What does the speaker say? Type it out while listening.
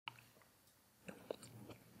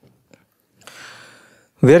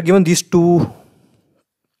We are given these two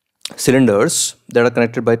cylinders that are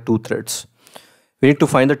connected by two threads. We need to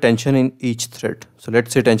find the tension in each thread. So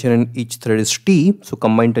let's say tension in each thread is T, so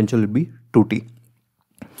combined tension will be 2T.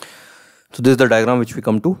 So this is the diagram which we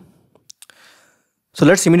come to. So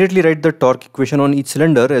let's immediately write the torque equation on each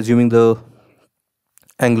cylinder, assuming the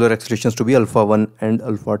angular accelerations to be alpha 1 and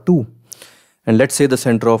alpha 2. And let's say the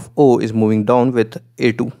center of O is moving down with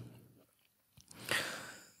A2.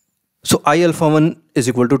 So I alpha 1 is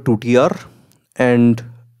equal to 2TR and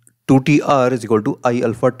 2TR is equal to I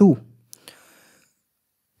alpha 2,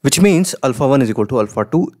 which means alpha 1 is equal to alpha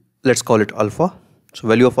 2. Let's call it alpha. So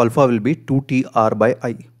value of alpha will be 2TR by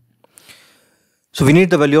I. So we need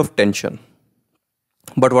the value of tension,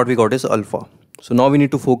 but what we got is alpha. So now we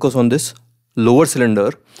need to focus on this lower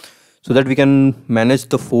cylinder so that we can manage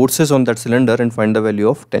the forces on that cylinder and find the value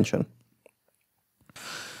of tension.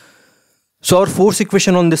 So our force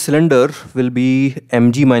equation on this cylinder will be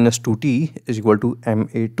mg minus 2t is equal to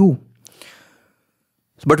ma2.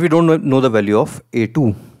 But we don't know the value of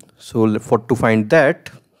a2. So to find that,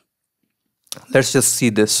 let's just see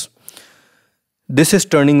this. This is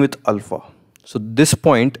turning with alpha. So this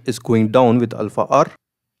point is going down with alpha r,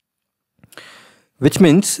 which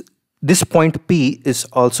means this point P is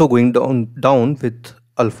also going down with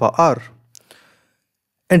alpha r.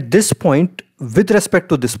 And this point with respect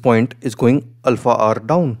to this point is going alpha r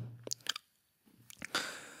down.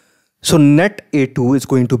 So net A2 is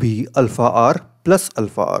going to be alpha r plus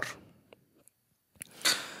alpha r.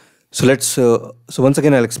 So once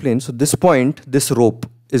again I'll explain. So this point, this rope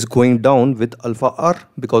is going down with alpha r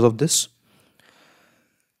because of this.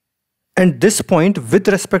 And this point with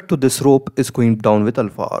respect to this rope is going down with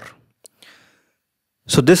alpha r.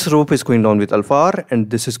 So this rope is going down with alpha r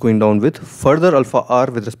and this is going down with further alpha r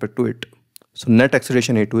with respect to it. So net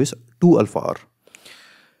acceleration A2 is 2 alpha r.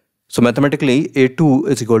 So mathematically A2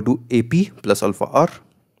 is equal to AP plus alpha r.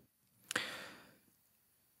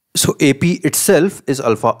 So AP itself is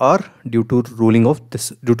alpha r due to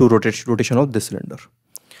rotation of this cylinder.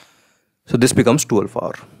 So this becomes 2 alpha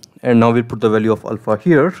r. And now we'll put the value of alpha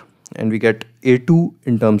here and we get A2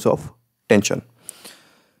 in terms of tension.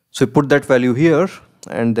 So we put that value here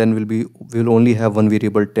and then we'll only have one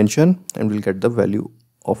variable tension and we'll get the value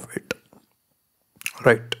of it.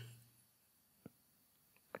 Right.